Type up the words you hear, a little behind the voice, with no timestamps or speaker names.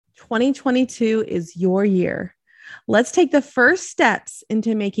2022 is your year. Let's take the first steps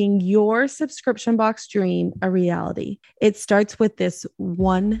into making your subscription box dream a reality. It starts with this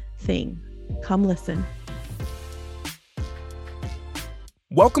one thing. Come listen.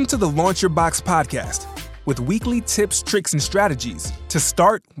 Welcome to the Launch Your Box podcast with weekly tips, tricks, and strategies to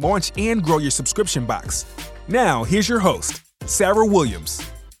start, launch, and grow your subscription box. Now, here's your host, Sarah Williams.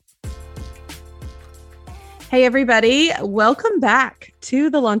 Hey, everybody. Welcome back to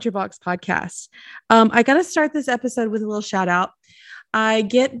the Launch Your Box podcast. I got to start this episode with a little shout out. I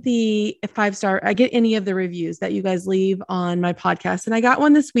get the 5-star, I get any of the reviews that you guys leave on my podcast. And I got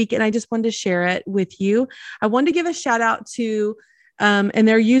one this week and I just wanted to share it with you. I wanted to give a shout out to and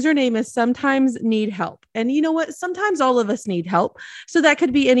their username is sometimes need help. And you know what? Sometimes all of us need help. So that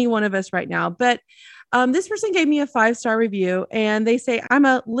could be any one of us right now. But this person gave me a 5-star review and they say, I'm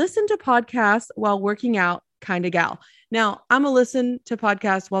a listen to podcasts while working out kind of gal. Now I'm a listen to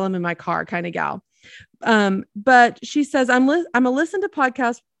podcasts while I'm in my car kind of gal. But she says, I'm a listen to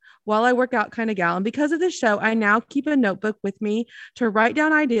podcasts while I work out kind of gal. And because of this show, I now keep a notebook with me to write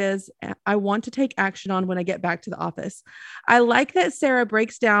down ideas I want to take action on when I get back to the office. I like that Sarah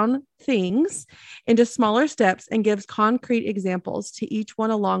breaks down things into smaller steps and gives concrete examples to each one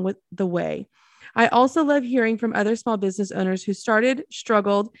along with the way. I also love hearing from other small business owners who started,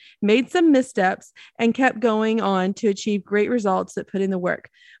 struggled, made some missteps, and kept going on to achieve great results that put in the work.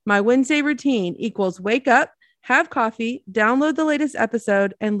 My Wednesday routine equals wake up, have coffee, download the latest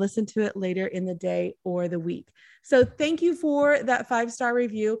episode, and listen to it later in the day or the week. So thank you for that 5-star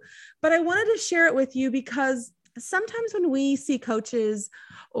review. But I wanted to share it with you because sometimes when we see coaches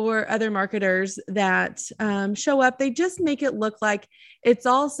or other marketers that show up, they just make it look like it's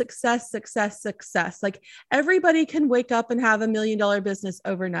all success, success, success. Like everybody can wake up and have $1 million business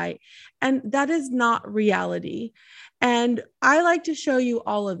overnight. And that is not reality. And I like to show you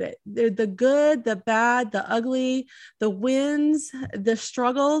all of it, the good, the bad, the ugly, the wins, the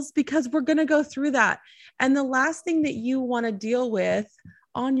struggles, because we're going to go through that. And the last thing that you want to deal with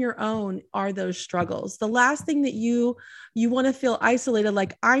on your own are those struggles. The last thing that you want to feel isolated,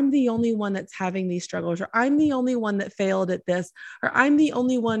 like I'm the only one that's having these struggles, or I'm the only one that failed at this, or I'm the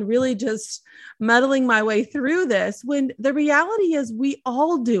only one really just muddling my way through this, when the reality is we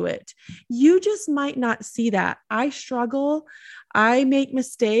all do it. You just might not see that. I struggle. I make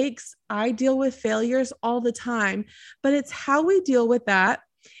mistakes. I deal with failures all the time, but it's how we deal with that.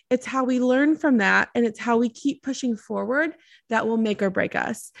 It's how we learn from that. And it's how we keep pushing forward that will make or break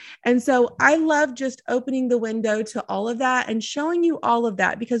us. And so I love just opening the window to all of that and showing you all of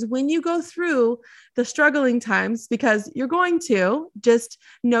that, because when you go through the struggling times, because you're going to, just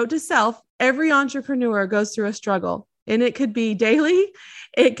note to self, every entrepreneur goes through a struggle, and it could be daily.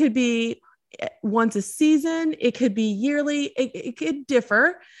 It could be once a season. It could be yearly. It could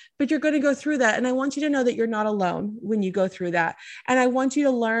differ, but you're going to go through that. And I want you to know that you're not alone when you go through that. And I want you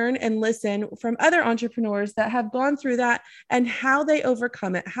to learn and listen from other entrepreneurs that have gone through that and how they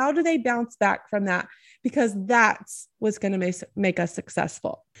overcome it. How do they bounce back from that? Because that's what's going to make us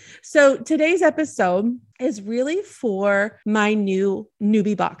successful. So today's episode is really for my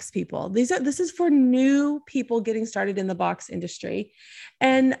newbie box people. This is for new people getting started in the box industry.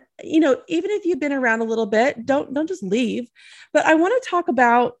 And, even if you've been around a little bit, don't just leave. But I want to talk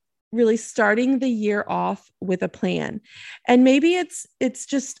about really starting the year off with a plan. And maybe it's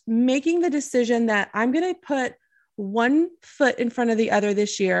just making the decision that I'm going to put one foot in front of the other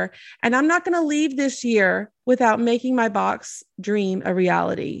this year. And I'm not going to leave this year without making my box dream a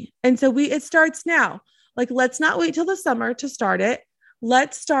reality. And so it starts now. Like, let's not wait till the summer to start it.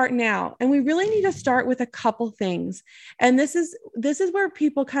 Let's start now. And we really need to start with a couple things. And this is where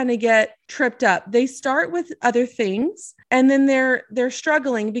people kind of get tripped up. They start with other things and then they're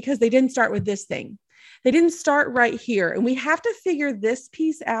struggling because they didn't start with this thing. They didn't start right here. And we have to figure this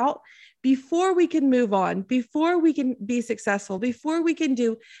piece out before we can move on, before we can be successful, before we can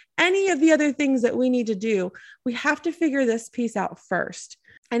do any of the other things that we need to do. We have to figure this piece out first.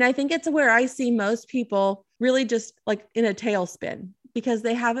 And I think it's where I see most people really just like in a tailspin, because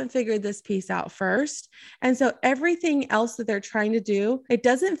they haven't figured this piece out first. And so everything else that they're trying to do, it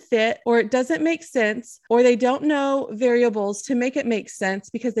doesn't fit, or it doesn't make sense, or they don't know variables to make it make sense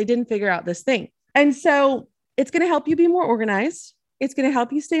because they didn't figure out this thing. And so it's going to help you be more organized. It's going to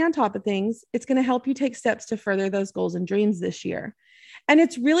help you stay on top of things. It's going to help you take steps to further those goals and dreams this year. And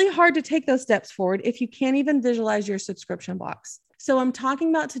it's really hard to take those steps forward if you can't even visualize your subscription box. So I'm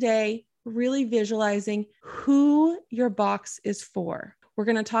talking about today really visualizing who your box is for. We're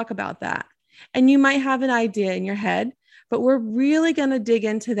going to talk about that. And you might have an idea in your head, but we're really going to dig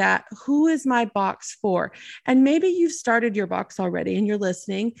into that. Who is my box for? And maybe you've started your box already and you're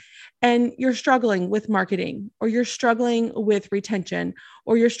listening and you're struggling with marketing, or you're struggling with retention,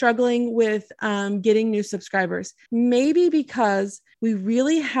 or you're struggling with getting new subscribers. Maybe because we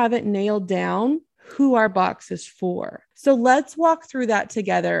really haven't nailed down who our box is for. So let's walk through that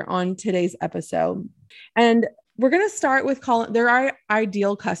together on today's episode. And we're going to start with calling they're our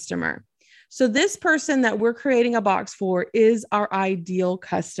ideal customer. So this person that we're creating a box for is our ideal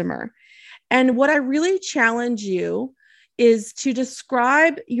customer. And what I really challenge you is to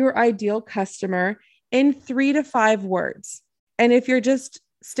describe your ideal customer in 3 to 5 words. And if you're just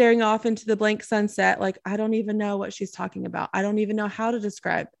staring off into the blank sunset, like, I don't even know what she's talking about, I don't even know how to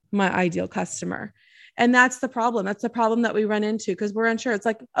describe my ideal customer. And that's the problem. That's the problem that we run into because we're unsure. It's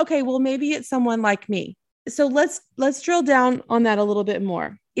like, okay, well, maybe it's someone like me. So let's drill down on that a little bit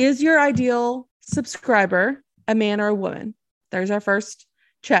more. Is your ideal subscriber a man or a woman? There's our first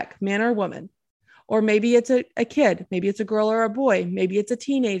check, man or woman. Or maybe it's a kid. Maybe it's a girl or a boy. Maybe it's a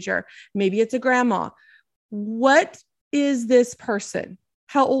teenager. Maybe it's a grandma. What is this person?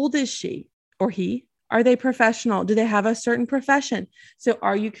 How old is she or he? Are they professional? Do they have a certain profession? So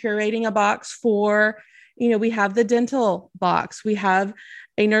are you curating a box for, we have the dental box. We have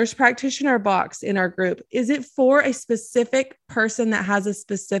a nurse practitioner box in our group. Is it for a specific person that has a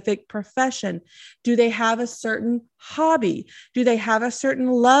specific profession? Do they have a certain hobby? Do they have a certain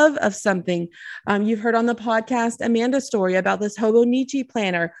love of something? You've heard on the podcast, Amanda's story about this Hobonichi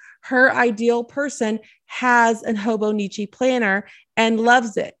planner. Her ideal person has an Hobonichi planner and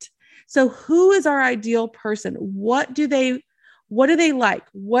loves it. So who is our ideal person? What do they like?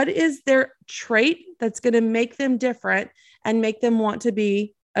 What is their trait that's going to make them different and make them want to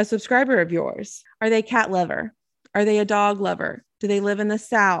be a subscriber of yours? Are they cat lover? Are they a dog lover? Do they live in the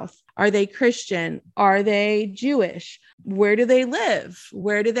South? Are they Christian? Are they Jewish? Where do they live?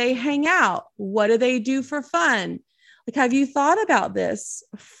 Where do they hang out? What do they do for fun? Like, have you thought about this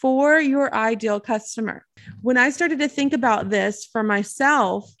for your ideal customer? When I started to think about this for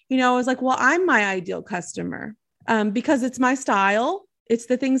myself, I was like, well, I'm my ideal customer because it's my style. It's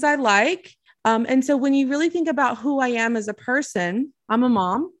the things I like. And so when you really think about who I am as a person, I'm a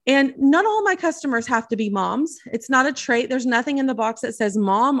mom, and not all my customers have to be moms. It's not a trait. There's nothing in the box that says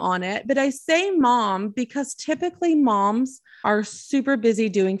mom on it, but I say mom because typically moms are super busy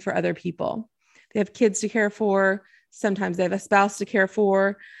doing for other people. They have kids to care for. Sometimes they have a spouse to care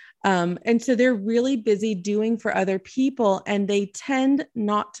for. And so they're really busy doing for other people, and they tend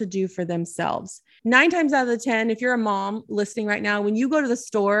not to do for themselves. 9 times out of the 10, if you're a mom listening right now, when you go to the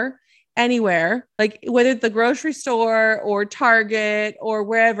store anywhere, like whether it's the grocery store or Target or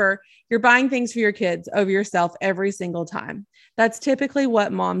wherever, you're buying things for your kids over yourself every single time. That's typically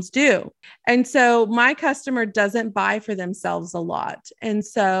what moms do. And so my customer doesn't buy for themselves a lot. And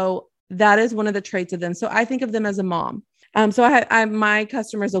so that is one of the traits of them. So I think of them as a mom. So my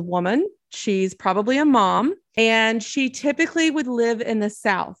customer is a woman. She's probably a mom, and she typically would live in the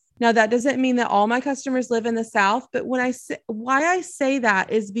South. Now, that doesn't mean that all my customers live in the South, but why I say that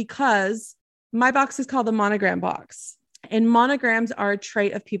is because my box is called the monogram box, and monograms are a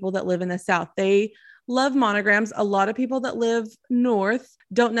trait of people that live in the South. They love monograms. A lot of people that live North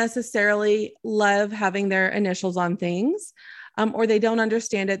don't necessarily love having their initials on things. Or they don't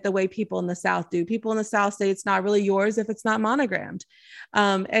understand it the way people in the South do. People in the South say it's not really yours if it's not monogrammed.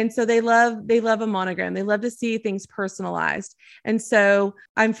 And so they love a monogram. They love to see things personalized. And so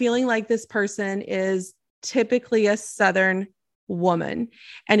I'm feeling like this person is typically a Southern woman.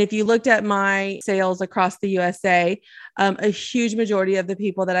 And if you looked at my sales across the USA, a huge majority of the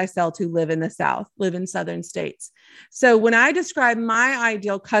people that I sell to live in the South, live in Southern states. So when I describe my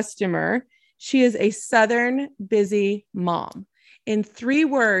ideal customer, she is a Southern busy mom. In 3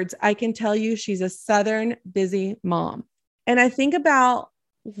 words, I can tell you she's a Southern busy mom. And I think about,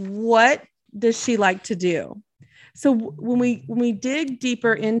 what does she like to do? So when we dig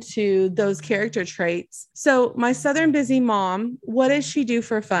deeper into those character traits, so my Southern busy mom, what does she do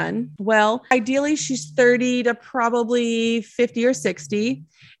for fun? Well, ideally she's 30 to probably 50 or 60.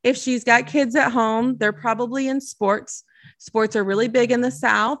 If she's got kids at home, they're probably in sports. Sports are really big in the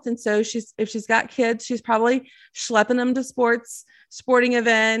South. And so if she's got kids, she's probably schlepping them to sporting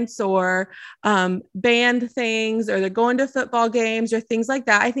events or band things, or they're going to football games or things like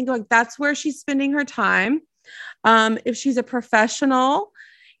that. I think like that's where she's spending her time. If she's a professional,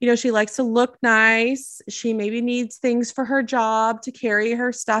 she likes to look nice. She maybe needs things for her job to carry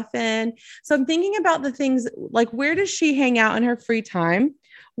her stuff in. So I'm thinking about the things like, where does she hang out in her free time?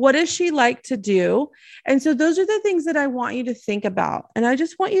 What does she like to do? And so those are the things that I want you to think about. And I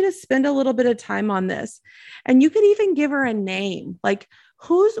just want you to spend a little bit of time on this. And you could even give her a name, like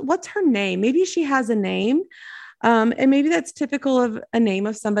what's her name? Maybe she has a name. And maybe that's typical of a name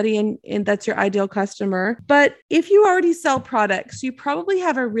of somebody and that's your ideal customer. But if you already sell products, you probably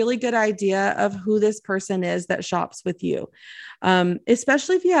have a really good idea of who this person is that shops with you.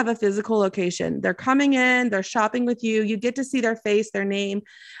 Especially if you have a physical location, they're coming in, they're shopping with you, you get to see their face, their name,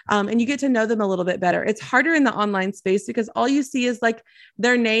 and you get to know them a little bit better. It's harder in the online space because all you see is like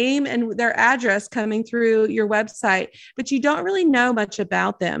their name and their address coming through your website, but you don't really know much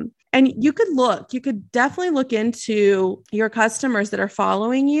about them. And you could definitely look into your customers that are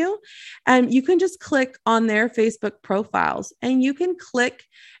following you, and you can just click on their Facebook profiles and you can click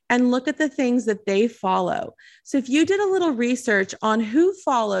and look at the things that they follow. So if you did a little research on who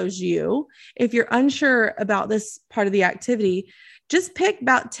follows you, if you're unsure about this part of the activity, just pick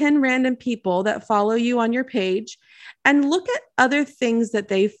about 10 random people that follow you on your page and look at other things that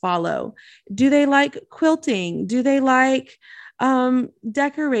they follow. Do they like quilting? Do they like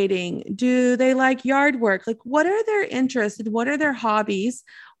decorating? Do they like yard work? Like, what are their interests? What are their hobbies?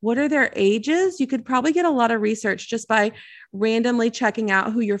 What are their ages? You could probably get a lot of research just by randomly checking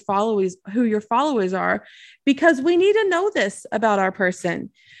out who your followers are, because we need to know this about our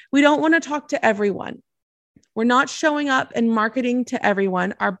person. We don't want to talk to everyone. We're not showing up and marketing to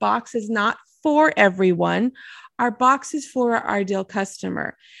everyone. Our box is not for everyone. Our box is for our ideal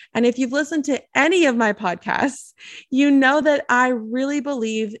customer. And if you've listened to any of my podcasts, you know that I really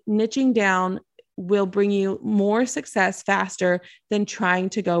believe niching down will bring you more success faster than trying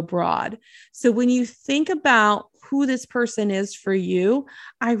to go broad. So when you think about who this person is for you,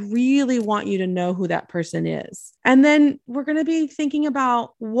 I really want you to know who that person is. And then we're going to be thinking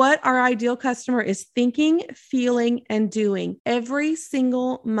about what our ideal customer is thinking, feeling, and doing every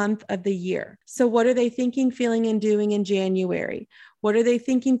single month of the year. So what are they thinking, feeling, and doing in January? What are they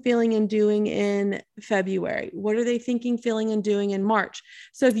thinking, feeling, and doing in February? What are they thinking, feeling, and doing in March?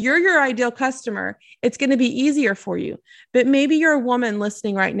 So if you're your ideal customer, it's going to be easier for you. But maybe you're a woman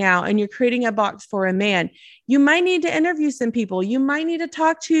listening right now and you're creating a box for a man. You might need to interview some people. You might need to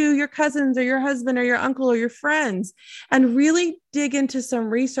talk to your cousins or your husband or your uncle or your friends and really dig into some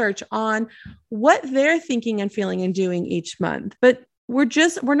research on what they're thinking and feeling and doing each month. But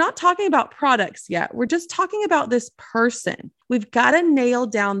we're not talking about products yet. We're just talking about this person. We've got to nail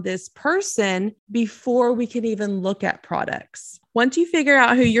down this person before we can even look at products. Once you figure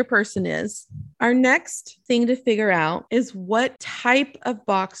out who your person is, our next thing to figure out is what type of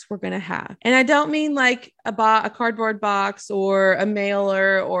box we're going to have. And I don't mean like a cardboard box or a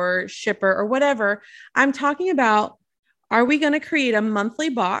mailer or shipper or whatever. I'm talking about, are we going to create a monthly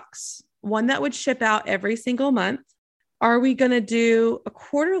box, one that would ship out every single month? Are we going to do a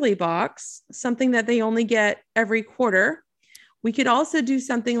quarterly box, something that they only get every quarter? We could also do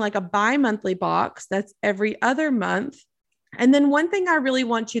something like a bi-monthly box that's every other month. And then one thing I really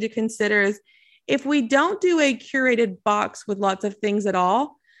want you to consider is, if we don't do a curated box with lots of things at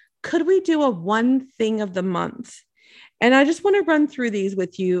all, could we do a one thing of the month? And I just want to run through these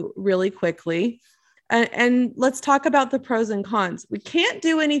with you really quickly. And let's talk about the pros and cons. We can't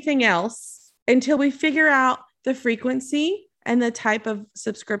do anything else until we figure out the frequency and the type of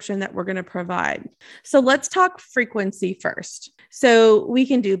subscription that we're going to provide. So let's talk frequency first. So we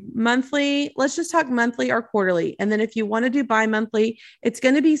can do monthly. Let's just talk monthly or quarterly. And then if you want to do bi-monthly, it's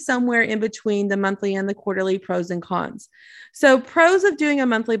going to be somewhere in between the monthly and the quarterly, pros and cons. So pros of doing a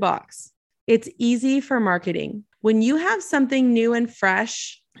monthly box: it's easy for marketing. When you have something new and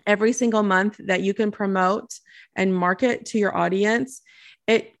fresh every single month that you can promote and market to your audience,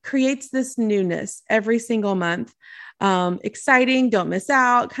 it creates this newness every single month. Exciting, don't miss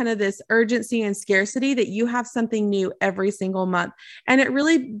out, kind of this urgency and scarcity that you have something new every single month. And it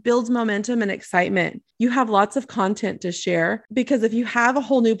really builds momentum and excitement. You have lots of content to share, because if you have a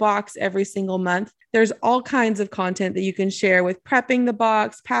whole new box every single month, there's all kinds of content that you can share with prepping the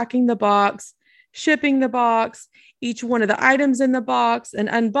box, packing the box, shipping the box, each one of the items in the box, and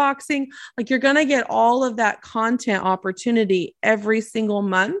unboxing. Like, you're going to get all of that content opportunity every single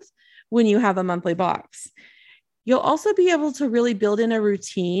month when you have a monthly box. You'll also be able to really build in a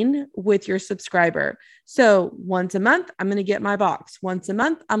routine with your subscriber. So once a month, I'm going to get my box. Once a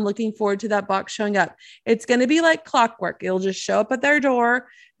month, I'm looking forward to that box showing up. It's going to be like clockwork. It'll just show up at their door.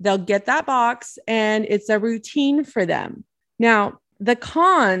 They'll get that box, and it's a routine for them. Now, the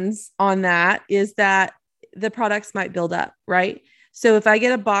cons on that is that the products might build up, right? So if I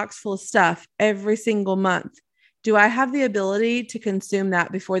get a box full of stuff every single month, do I have the ability to consume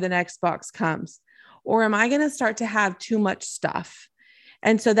that before the next box comes? Or am I going to start to have too much stuff?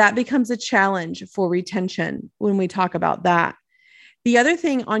 And so that becomes a challenge for retention when we talk about that. The other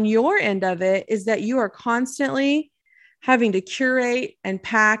thing on your end of it is that you are constantly having to curate and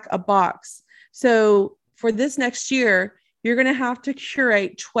pack a box. So for this next year, you're going to have to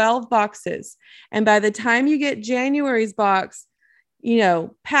curate 12 boxes. And by the time you get January's box,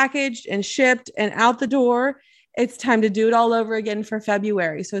 packaged and shipped and out the door, it's time to do it all over again for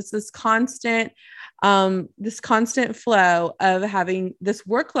February. So it's this constant flow of having this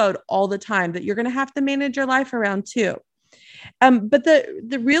workload all the time that you're going to have to manage your life around too. But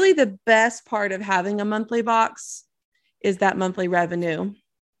the really the best part of having a monthly box is that monthly revenue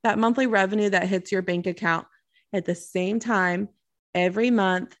that hits your bank account at the same time every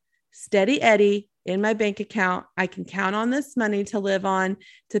month, steady Eddie in my bank account. I can count on this money to live on,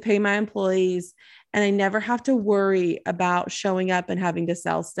 to pay my employees. And I never have to worry about showing up and having to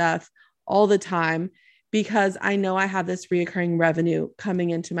sell stuff all the time because I know I have this reoccurring revenue coming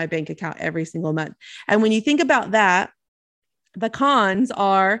into my bank account every single month. And when you think about that, the cons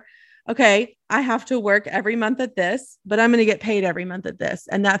are, okay, I have to work every month at this, but I'm going to get paid every month at this.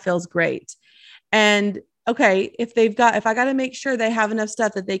 And that feels great. And okay, if I got to make sure they have enough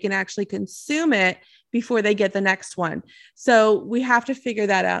stuff that they can actually consume it before they get the next one. So we have to figure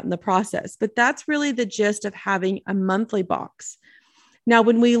that out in the process, but that's really the gist of having a monthly box. Now,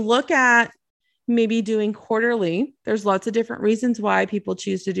 when we look at maybe doing quarterly, there's lots of different reasons why people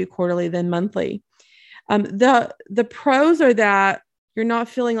choose to do quarterly than monthly. The pros are that you're not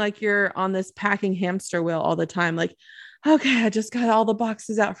feeling like you're on this packing hamster wheel all the time. Like, okay, I just got all the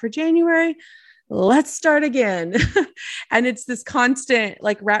boxes out for January. Let's start again. And it's this constant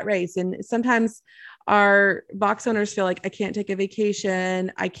like rat race. And sometimes our box owners feel like I can't take a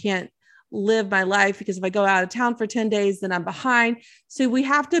vacation. I can't live my life because if I go out of town for 10 days, then I'm behind. So we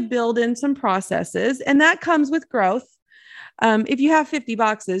have to build in some processes, and that comes with growth. If you have 50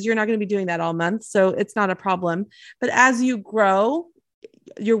 boxes, you're not going to be doing that all month. So it's not a problem. But as you grow,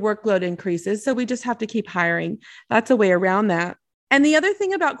 your workload increases. So we just have to keep hiring. That's a way around that. And the other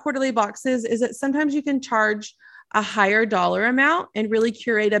thing about quarterly boxes is that sometimes you can charge a higher dollar amount and really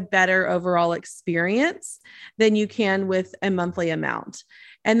curate a better overall experience than you can with a monthly amount.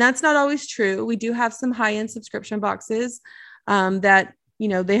 And that's not always true. We do have some high-end subscription boxes that,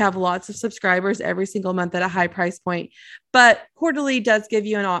 they have lots of subscribers every single month at a high price point. But quarterly does give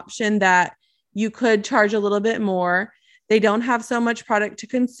you an option that you could charge a little bit more. They don't have so much product to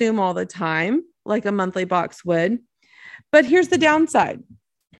consume all the time like a monthly box would. But here's the downside.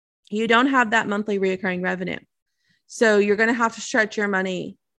 You don't have that monthly recurring revenue. So you're going to have to stretch your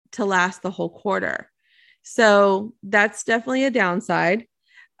money to last the whole quarter. So that's definitely a downside.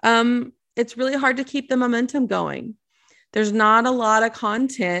 It's really hard to keep the momentum going. There's not a lot of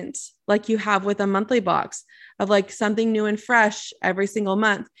content like you have with a monthly box of like something new and fresh every single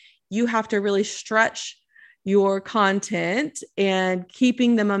month. You have to really stretch your content and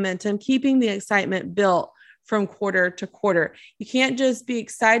keeping the momentum, keeping the excitement built from quarter to quarter. You can't just be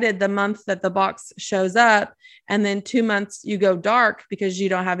excited the month that the box shows up and then 2 months you go dark because you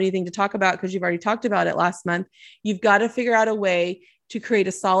don't have anything to talk about because you've already talked about it last month. You've got to figure out a way to create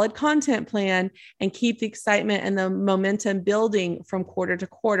a solid content plan and keep the excitement and the momentum building from quarter to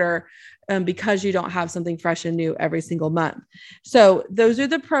quarter because you don't have something fresh and new every single month. So those are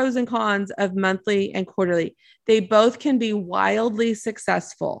the pros and cons of monthly and quarterly. They both can be wildly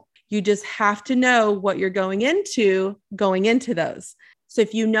successful. You just have to know what you're going into those. So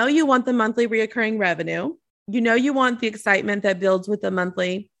if you know you want the monthly reoccurring revenue, you want the excitement that builds with the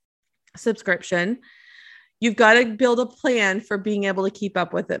monthly subscription, you've got to build a plan for being able to keep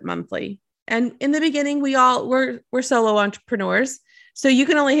up with it monthly. And in the beginning, we're solo entrepreneurs. So you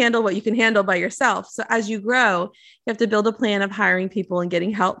can only handle what you can handle by yourself. So as you grow, you have to build a plan of hiring people and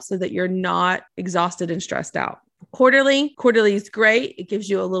getting help so that you're not exhausted and stressed out. Quarterly is great. It gives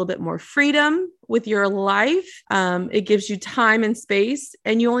you a little bit more freedom with your life. It gives you time and space,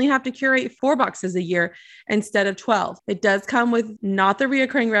 and you only have to curate 4 boxes a year instead of 12. It does come with not the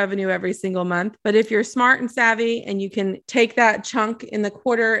reoccurring revenue every single month, but if you're smart and savvy and you can take that chunk in the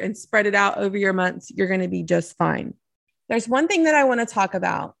quarter and spread it out over your months, you're going to be just fine. There's one thing that I want to talk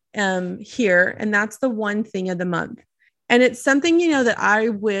about here, and that's the one thing of the month. And it's something, that I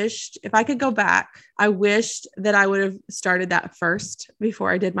wished, if I could go back, I wished that I would have started that first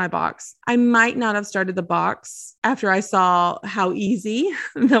before I did my box. I might not have started the box after I saw how easy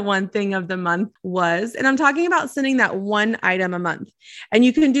the one thing of the month was. And I'm talking about sending that one item a month. And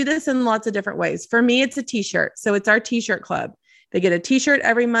you can do this in lots of different ways. For me, it's a t-shirt. So it's our t-shirt club. They get a t-shirt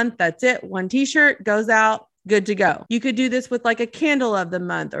every month. That's it. One t-shirt goes out. Good to go. You could do this with like a candle of the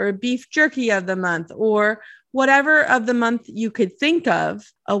month or a beef jerky of the month or whatever of the month you could think of,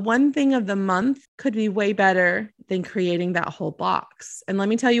 a one thing of the month could be way better than creating that whole box. And let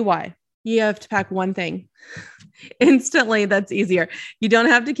me tell you why. You have to pack one thing instantly. That's easier. You don't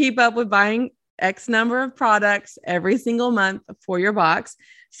have to keep up with buying X number of products every single month for your box.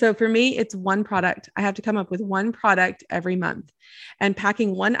 So for me, it's one product. I have to come up with one product every month, and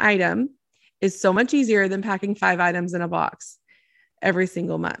packing one item is so much easier than packing 5 items in a box every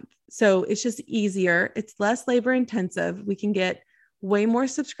single month. So it's just easier. It's less labor intensive. We can get way more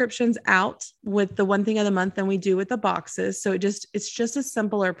subscriptions out with the one thing of the month than we do with the boxes. So it's just a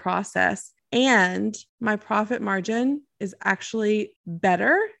simpler process. And my profit margin is actually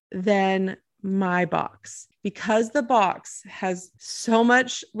better than my box, because the box has so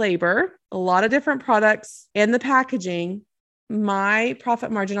much labor, a lot of different products, and the packaging. My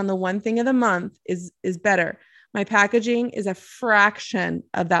profit margin on the one thing of the month is better. My packaging is a fraction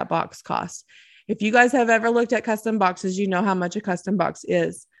of that box cost. If you guys have ever looked at custom boxes, you know how much a custom box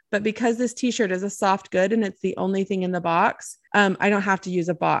is. But because this t-shirt is a soft good and it's the only thing in the box, I don't have to use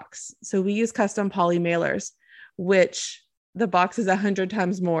a box. So we use custom poly mailers, which the box is 100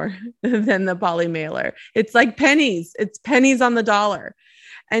 times more than the poly mailer. It's like pennies. It's pennies on the dollar.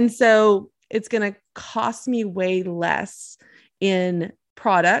 And so it's going to cost me way less in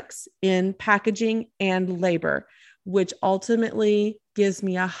products, in packaging, and labor, which ultimately gives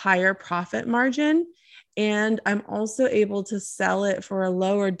me a higher profit margin. And I'm also able to sell it for a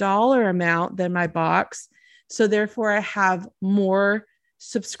lower dollar amount than my box. So therefore I have more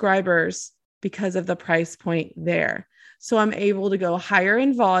subscribers because of the price point there. So I'm able to go higher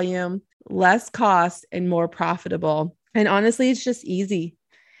in volume, less cost, and more profitable. And honestly, it's just easy.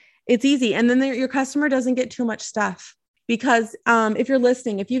 It's easy. And then your customer doesn't get too much stuff, because if you're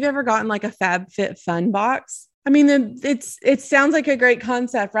listening, if you've ever gotten like a FabFitFun box, I mean, it sounds like a great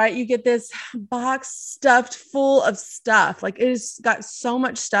concept, right? You get this box stuffed full of stuff. Like, it has got so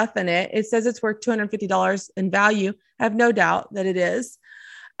much stuff in it. It says it's worth $250 in value. I have no doubt that it is.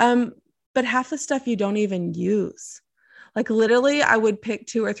 But half the stuff you don't even use. Like, literally, I would pick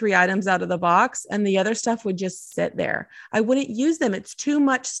 2 or 3 items out of the box and the other stuff would just sit there. I wouldn't use them. It's too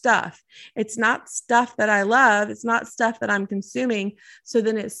much stuff. It's not stuff that I love. It's not stuff that I'm consuming. So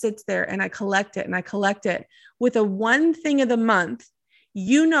then it sits there and I collect it and I collect it. With a one thing of the month,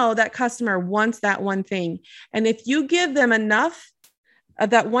 you know that customer wants that one thing. And if you give them enough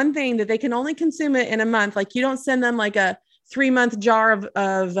of that one thing that they can only consume it in a month, like you don't send them like a 3-month jar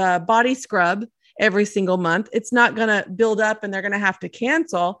of body scrub every single month, it's not going to build up and they're going to have to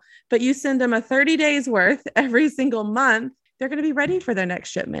cancel. But you send them a 30 days worth every single month, they're going to be ready for their next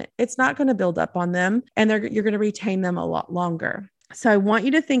shipment. It's not going to build up on them, and you're going to retain them a lot longer. So I want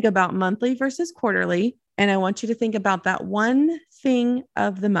you to think about monthly versus quarterly. And I want you to think about that one thing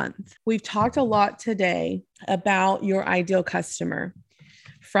of the month. We've talked a lot today about your ideal customer,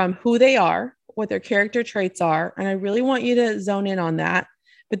 from who they are, what their character traits are. And I really want you to zone in on that,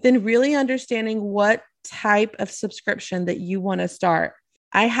 but then really understanding what type of subscription that you want to start.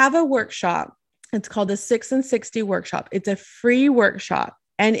 I have a workshop. It's called the 6 and 60 workshop. It's a free workshop.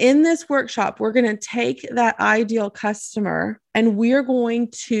 And in this workshop, we're going to take that ideal customer and we're going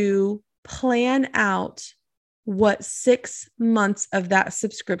to plan out what 6 months of that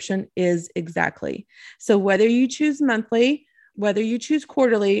subscription is exactly. So whether you choose monthly, whether you choose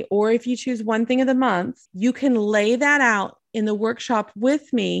quarterly, or if you choose one thing of the month, you can lay that out in the workshop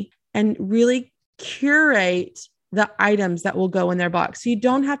with me and really curate the items that will go in their box. So you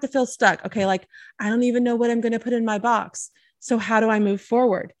don't have to feel stuck. Okay, like, I don't even know what I'm going to put in my box. So how do I move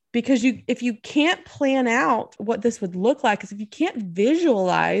forward? Because if you can't plan out what this would look like, if you can't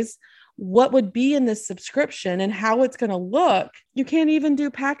visualize what would be in this subscription and how it's going to look, you can't even do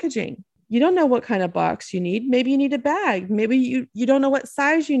packaging. You don't know what kind of box you need. Maybe you need a bag. Maybe you don't know what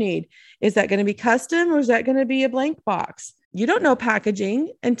size you need. Is that going to be custom or is that going to be a blank box? You don't know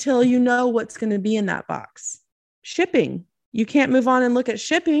packaging until you know what's going to be in that box. Shipping. You can't move on and look at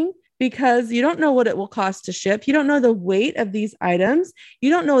shipping because you don't know what it will cost to ship. You don't know the weight of these items. You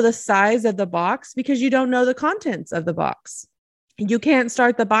don't know the size of the box because you don't know the contents of the box. You can't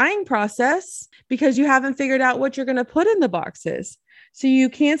start the buying process because you haven't figured out what you're going to put in the boxes. So you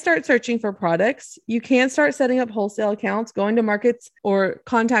can't start searching for products. You can't start setting up wholesale accounts, going to markets, or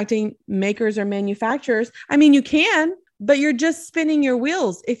contacting makers or manufacturers. I mean, you can, but you're just spinning your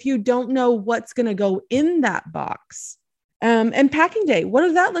wheels if you don't know what's going to go in that box. And packing day, what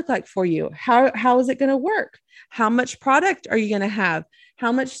does that look like for you? How is it going to work? How much product are you going to have?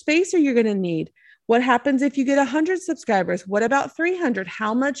 How much space are you going to need? What happens if you get 100 subscribers? What about 300?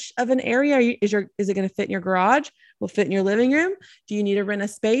 How much of an area is it going to fit in your garage? Will fit in your living room? Do you need to rent a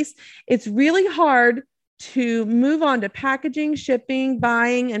space? It's really hard to move on to packaging, shipping,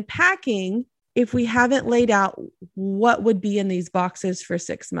 buying, and packing if we haven't laid out what would be in these boxes for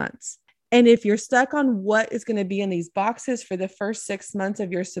 6 months. And if you're stuck on what is going to be in these boxes for the first 6 months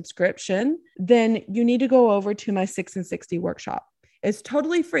of your subscription, then you need to go over to my 6 and 60 workshop. It's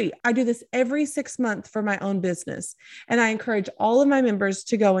totally free. I do this every 6 months for my own business. And I encourage all of my members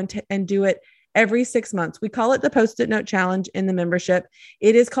to go and do it every 6 months. We call it the Post-it Note Challenge in the membership.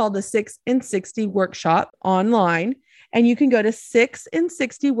 It is called the 6 and 60 Workshop online. And you can go to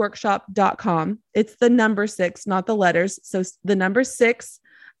 6and60workshop.com. It's the number 6, not the letters. So the number 6,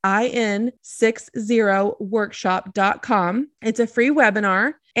 in60workshop.com. It's a free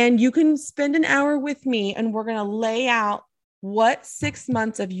webinar. And you can spend an hour with me and we're going to lay out what 6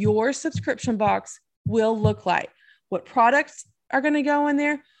 months of your subscription box will look like, what products are going to go in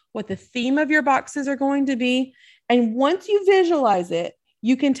there, what the theme of your boxes are going to be. And once you visualize it,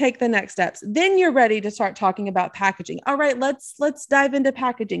 you can take the next steps. Then you're ready to start talking about packaging. All right, let's dive into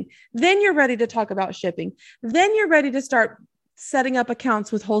packaging. Then you're ready to talk about shipping. Then you're ready to start setting up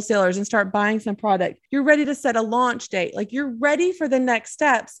accounts with wholesalers and start buying some product. You're ready to set a launch date. Like you're ready for the next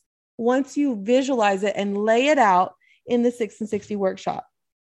steps once you visualize it and lay it out in the 6 and 60 workshop.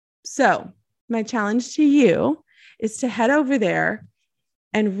 So my challenge to you is to head over there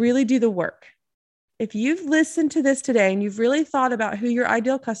and really do the work. If you've listened to this today and you've really thought about who your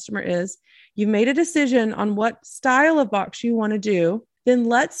ideal customer is, you've made a decision on what style of box you want to do, then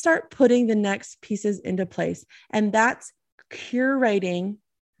let's start putting the next pieces into place. And that's curating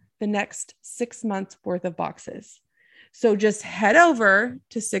the next 6 months worth of boxes. So just head over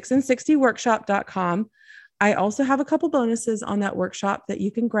to 6and60workshop.com. I also have a couple bonuses on that workshop that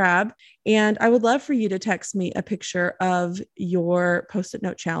you can grab. And I would love for you to text me a picture of your Post-it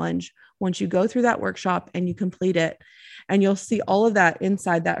Note challenge once you go through that workshop and you complete it. And you'll see all of that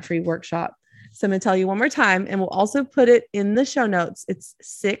inside that free workshop. So I'm going to tell you one more time, and we'll also put it in the show notes. It's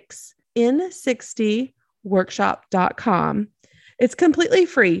 6in60workshop.com. It's completely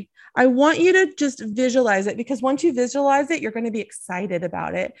free. I want you to just visualize it, because once you visualize it, you're going to be excited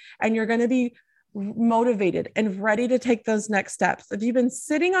about it and you're going to be motivated and ready to take those next steps. If you've been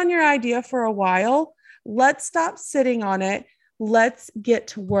sitting on your idea for a while, let's stop sitting on it. Let's get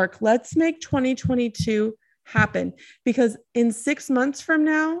to work. Let's make 2022 happen, because in 6 months from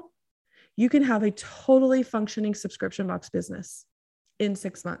now, you can have a totally functioning subscription box business in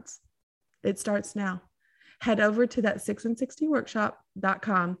 6 months. It starts now. Head over to that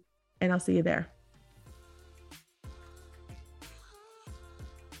 6and60workshop.com and I'll see you there.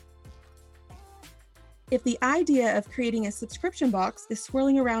 If the idea of creating a subscription box is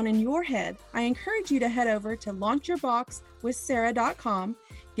swirling around in your head, I encourage you to head over to launchyourboxwithsarah.com,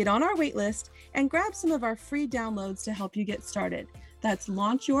 get on our waitlist, and grab some of our free downloads to help you get started. That's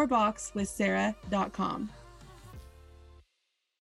launchyourboxwithsarah.com.